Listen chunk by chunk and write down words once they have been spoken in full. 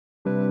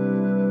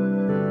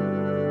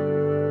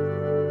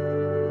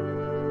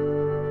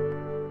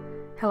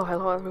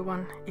Hello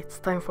everyone, it's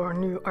time for a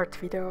new art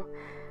video,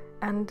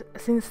 and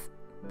since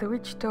The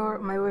Witch Door,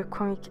 my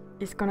webcomic,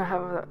 is gonna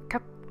have a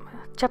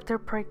chapter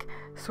break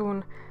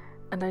soon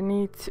and I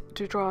need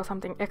to draw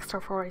something extra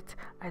for it,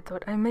 I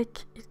thought I'd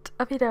make it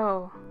a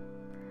video.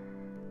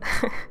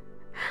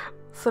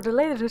 So the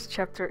latest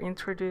chapter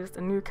introduced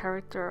a new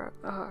character,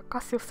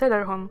 Cassius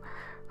Cederholm,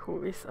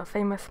 who is a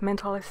famous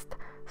mentalist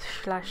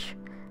slash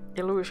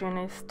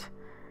illusionist.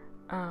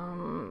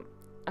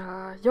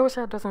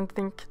 Josiah doesn't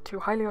think too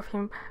highly of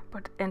him,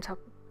 but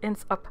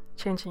ends up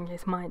changing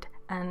his mind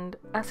and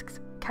asks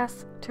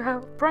Cass to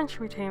have brunch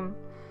with him.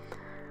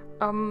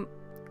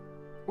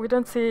 We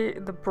don't see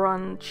the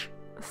brunch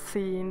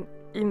scene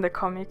in the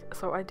comic,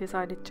 so I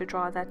decided to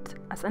draw that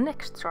as an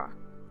extra.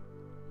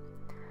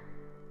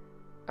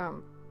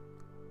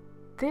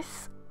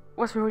 This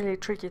was really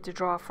tricky to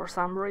draw for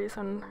some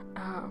reason.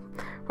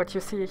 What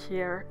you see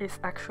here is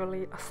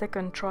actually a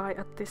second try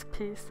at this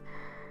piece.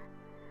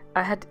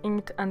 I had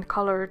inked and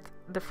colored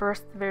the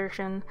first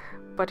version,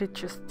 but it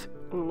just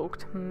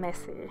looked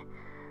messy.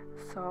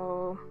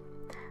 So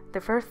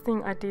the first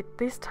thing I did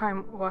this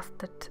time was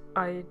that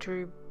I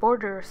drew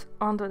borders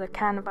onto the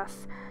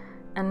canvas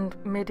and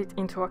made it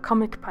into a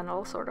comic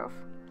panel, sort of.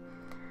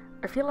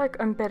 I feel like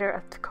I'm better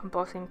at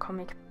composing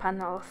comic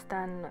panels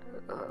than,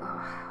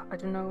 I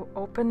don't know,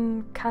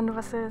 open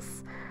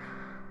canvases.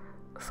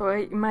 So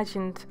I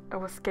imagined I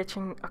was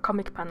sketching a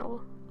comic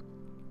panel.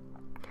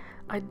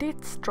 I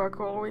did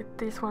struggle with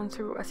this one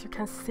too. As you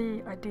can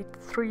see, I did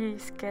 3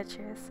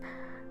 sketches,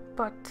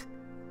 but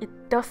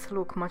it does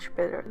look much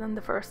better than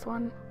the first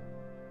one.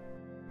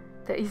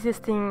 The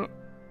easiest thing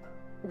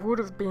would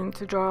have been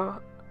to draw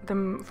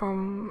them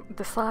from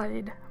the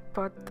side,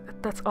 but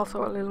that's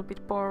also a little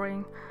bit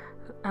boring,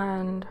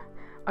 and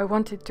I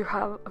wanted to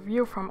have a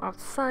view from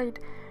outside.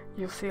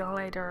 You'll see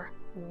later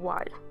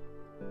why.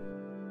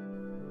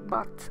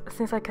 But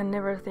since I can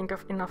never think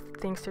of enough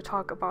things to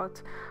talk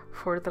about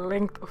for the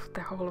length of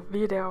the whole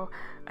video,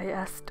 I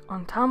asked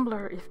on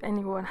Tumblr if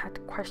anyone had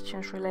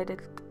questions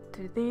related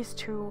to these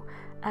two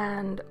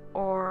and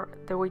or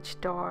The Witch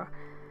Door,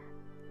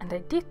 and I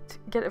did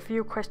get a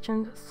few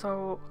questions,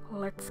 so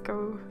let's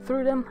go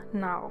through them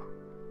now.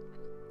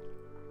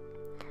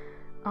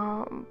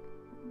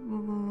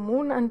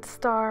 Moon and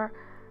Star,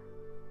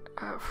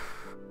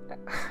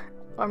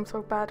 I'm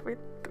so bad with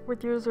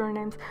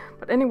usernames,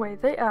 but anyway,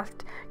 they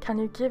asked, can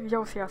you give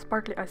Josiah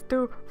sparkly eyes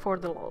too for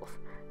the lols?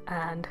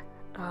 And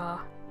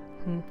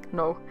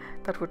no,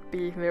 that would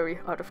be very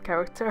out of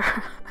character.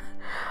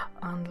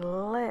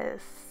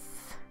 Unless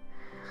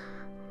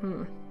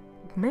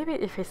maybe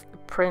if his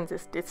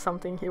apprentice did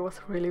something he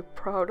was really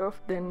proud of,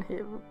 then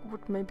he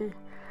would maybe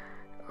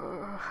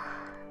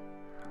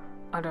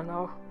I don't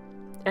know.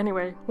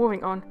 Anyway,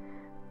 moving on.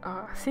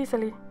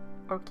 Cecily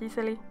or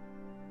Kiseli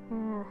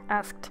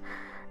asked,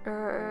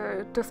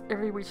 does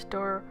every witch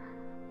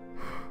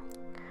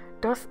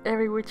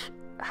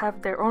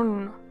have their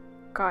own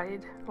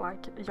guide,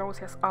 like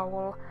Josiah's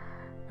owl?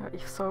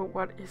 If so,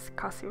 what is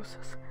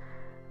Cassius's?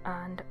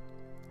 And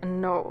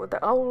no,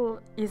 the owl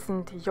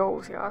isn't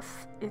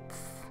Josiah's.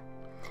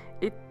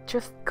 It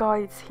just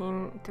guides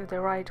him to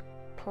the right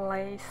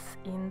place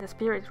in the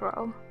spirit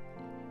realm.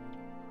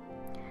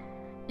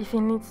 If he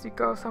needs to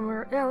go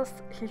somewhere else,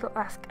 he'll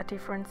ask a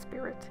different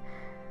spirit.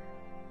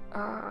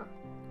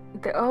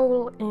 The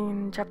owl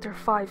in chapter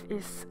 5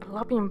 is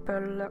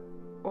Lapinpöllö,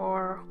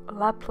 or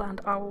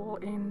Lapland owl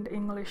in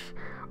English,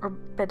 or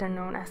better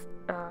known as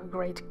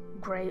Great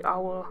Grey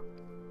Owl.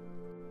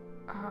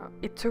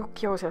 It took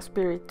Josiah's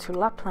spirit to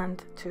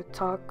Lapland to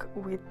talk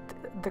with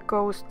the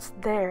ghosts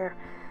there,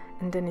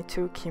 and then it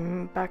took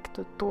him back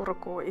to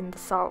Turku in the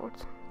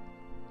south.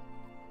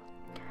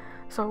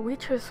 So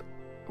witches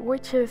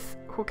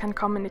who can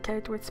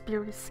communicate with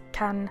spirits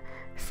can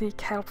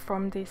seek help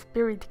from the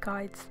spirit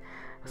guides.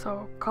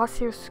 So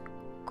Cassius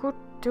could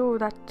do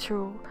that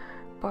too,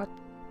 but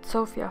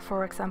Sophia,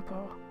 for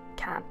example,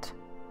 can't.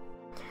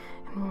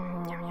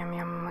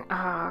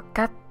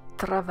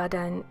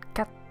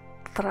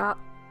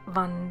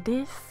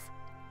 Katravandis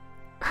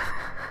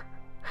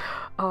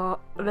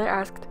they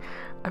asked,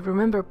 I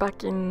remember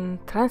back in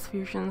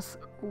Transfusions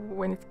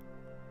when it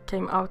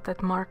came out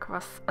that Mark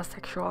was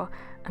asexual,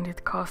 and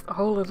it caused a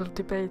whole little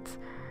debate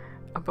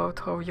about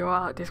how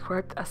Joa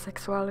described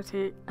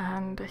asexuality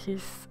and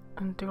his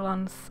and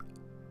Dylan's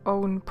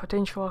own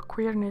potential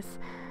queerness.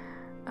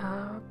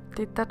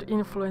 Did that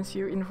influence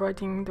you in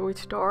writing The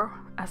Witch Door?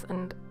 As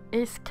an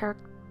ace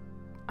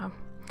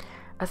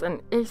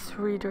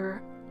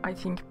reader, I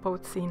think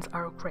both scenes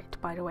are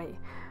great, by the way.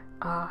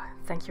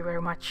 Thank you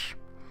very much.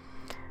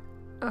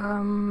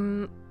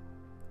 In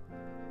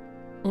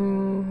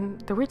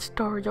The Witch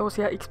Door,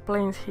 Josiah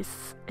explains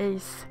his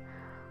ace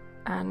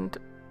and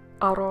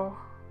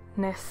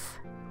aro-ness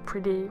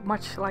pretty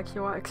much like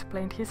Joa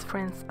explained his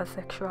friend's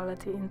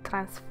asexuality in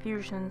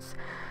Transfusions,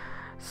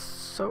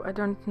 so I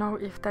don't know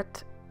if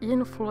that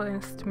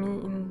influenced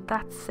me in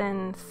that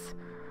sense.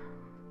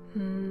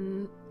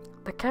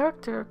 The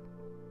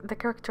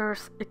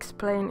characters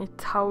explain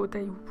it how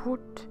they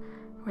would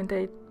when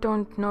they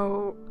don't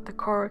know the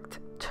correct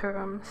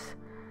terms.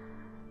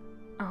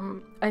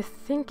 I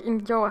think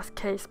in Joa's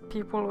case,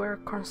 people were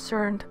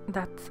concerned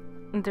that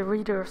the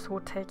readers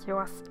would take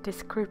Joa's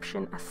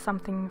description as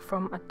something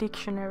from a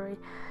dictionary,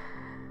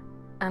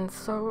 and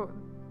so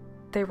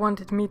they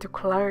wanted me to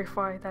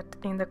clarify that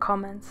in the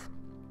comments.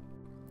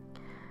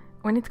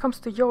 When it comes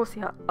to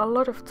Josia, a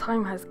lot of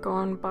time has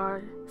gone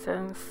by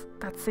since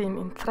that scene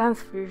in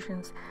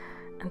Transfusions,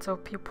 and so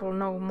people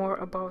know more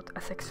about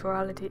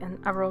asexuality and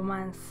a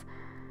romance,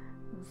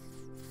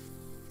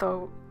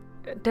 though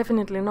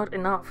definitely not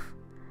enough.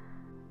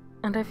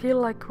 And I feel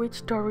like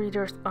Witch Door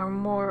readers are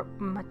more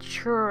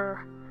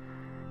mature,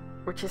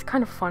 which is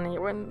kind of funny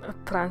when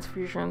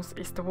Transfusions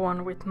is the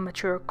one with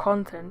mature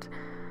content.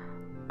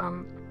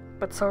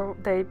 But so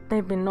they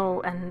maybe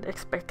know and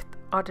expect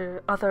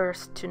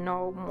others to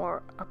know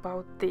more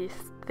about these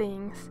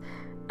things,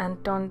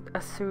 and don't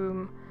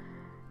assume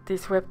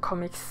these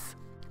webcomics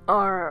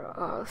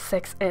are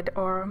sex ed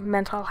or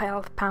mental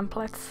health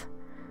pamphlets.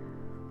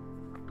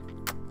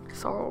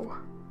 So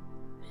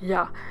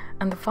yeah,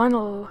 and the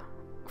final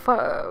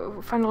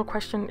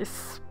question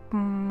is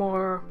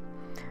more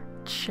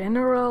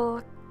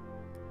general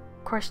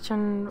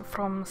question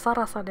from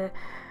Sarasade,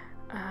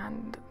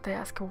 and they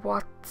ask,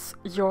 what's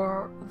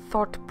your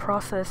thought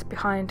process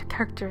behind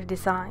character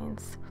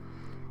designs?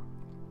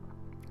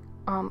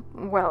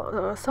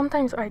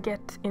 Sometimes I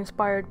get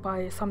inspired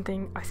by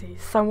something I see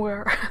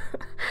somewhere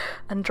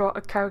and draw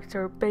a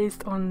character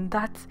based on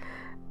that,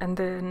 and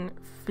then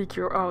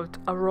figure out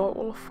a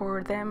role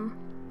for them.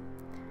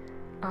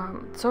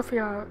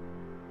 Sophia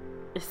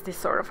is this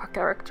sort of a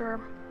character.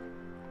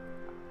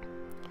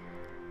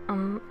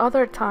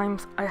 Other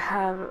times I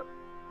have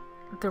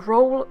the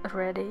role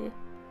ready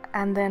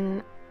and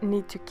then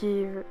need to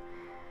give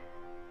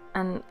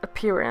an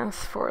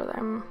appearance for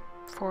them,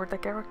 for the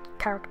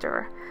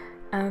character.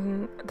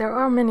 And there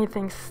are many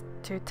things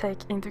to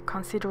take into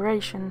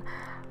consideration,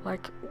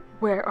 like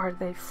where are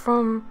they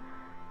from?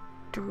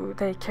 Do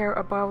they care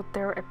about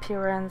their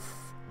appearance?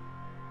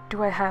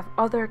 Do I have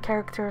other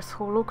characters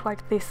who look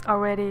like this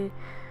already?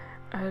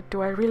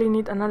 Do I really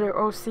need another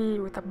OC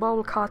with a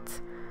bowl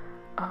cut?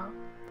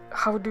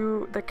 How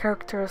do the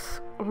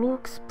characters'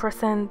 looks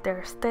present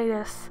their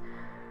status?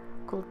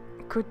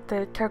 Could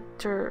the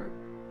character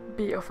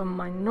be of a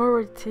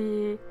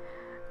minority?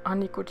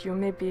 Annie, could you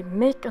maybe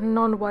make a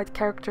non-white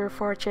character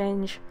for a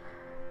change?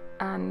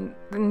 And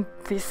then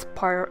this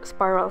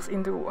spirals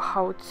into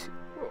how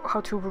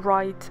to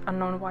write a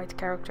non-white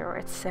character,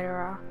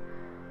 etc.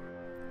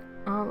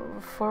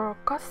 For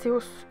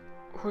Cassius,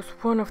 who's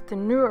one of the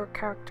newer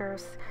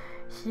characters,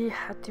 he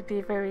had to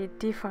be very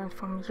different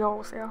from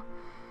Josia.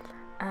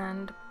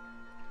 And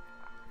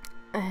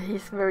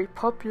he's very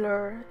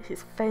popular,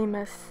 he's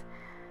famous,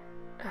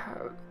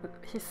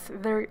 he's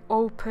very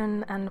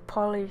open and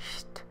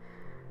polished.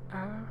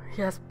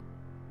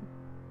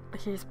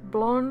 He's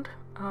blonde.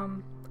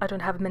 I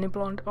don't have many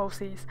blonde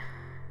OCs.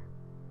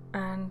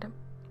 And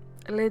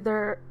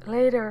later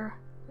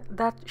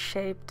that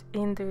shaped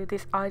into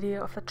this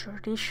idea of a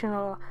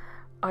traditional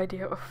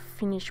idea of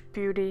Finnish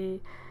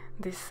beauty,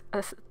 this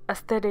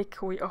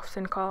aesthetic we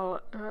often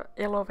call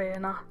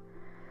elovena.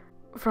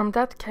 From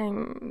that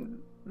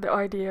came the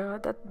idea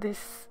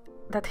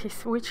that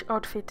his witch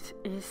outfit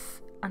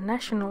is a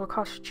national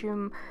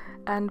costume,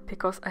 and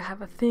because I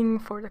have a thing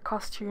for the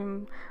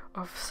costume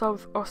of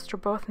South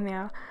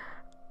Ostrobothnia,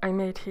 I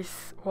made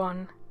his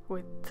one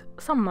with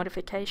some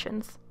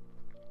modifications.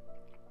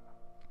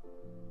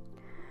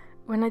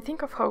 When I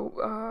think of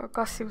how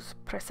Cassius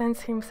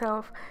presents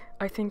himself,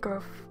 I think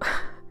of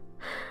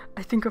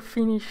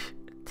Finnish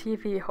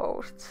TV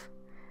hosts,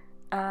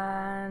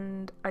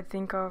 and I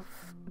think of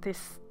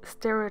this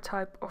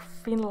stereotype of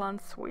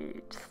Finland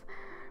Swedes,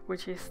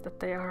 which is that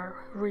they are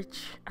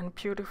rich and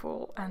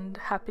beautiful and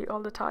happy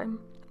all the time.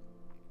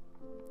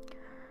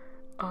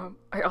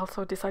 I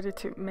also decided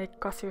to make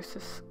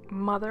Cassius's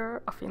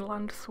mother a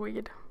Finland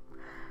Swede,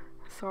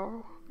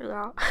 so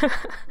yeah.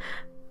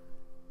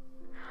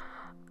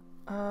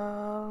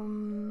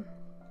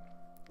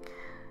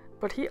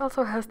 But he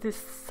also has this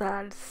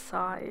sad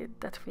side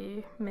that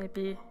we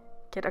maybe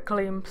get a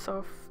glimpse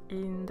of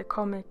in the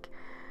comic,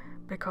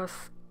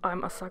 because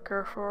I'm a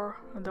sucker for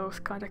those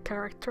kind of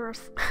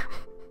characters.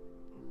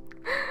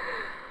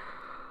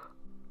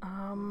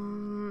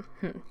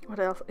 What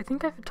else? I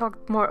think I've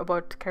talked more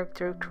about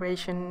character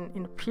creation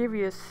in a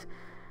previous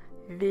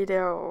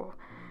video.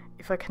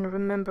 If I can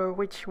remember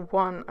which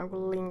one, I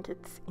will link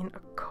it in a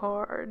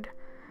card.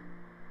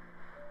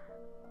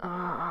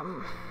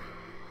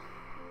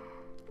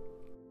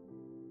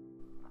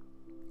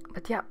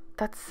 But yeah,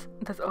 that's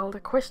all the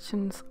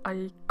questions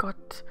I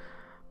got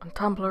on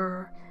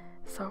Tumblr.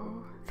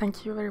 So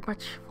thank you very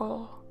much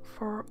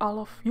for all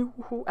of you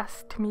who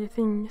asked me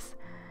things.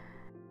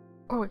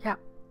 Oh yeah,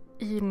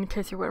 in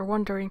case you were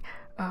wondering,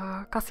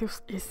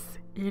 Cassius is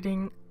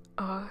eating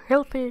a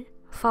healthy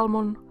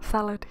salmon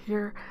salad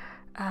here,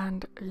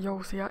 and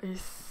Josia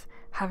is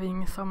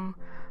having some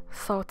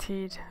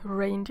salted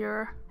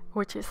reindeer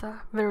which is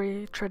a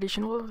very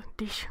traditional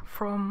dish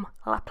from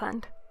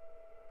Lapland.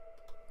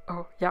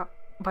 Oh yeah,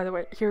 by the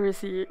way, here you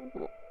see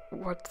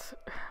what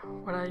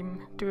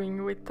I'm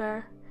doing with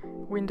the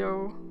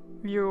window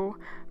view.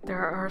 There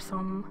are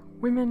some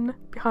women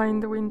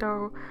behind the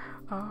window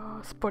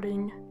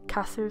spotting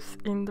Cassius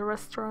in the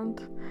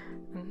restaurant,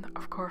 and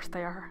of course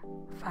they are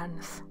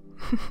fans.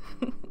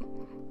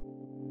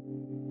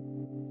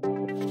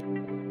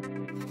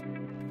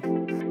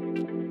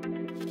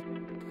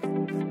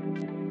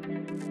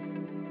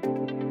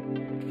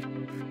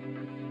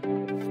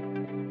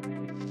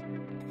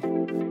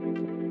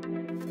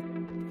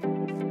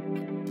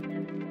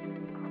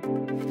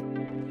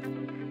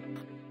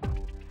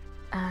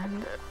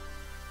 And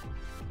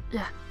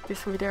yeah,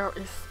 this video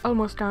is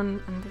almost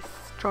done and this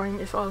drawing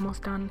is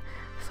almost done,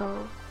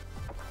 so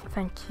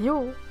thank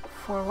you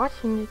for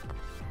watching it.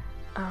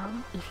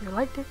 If you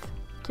liked it,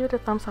 give it a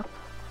thumbs up,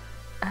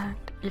 and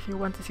if you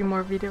want to see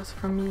more videos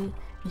from me,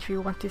 if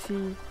you want to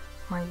see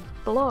my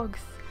vlogs,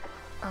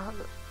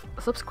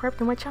 subscribe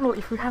to my channel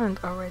if you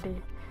haven't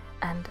already,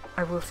 and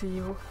I will see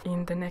you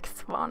in the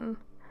next one.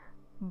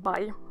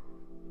 Bye!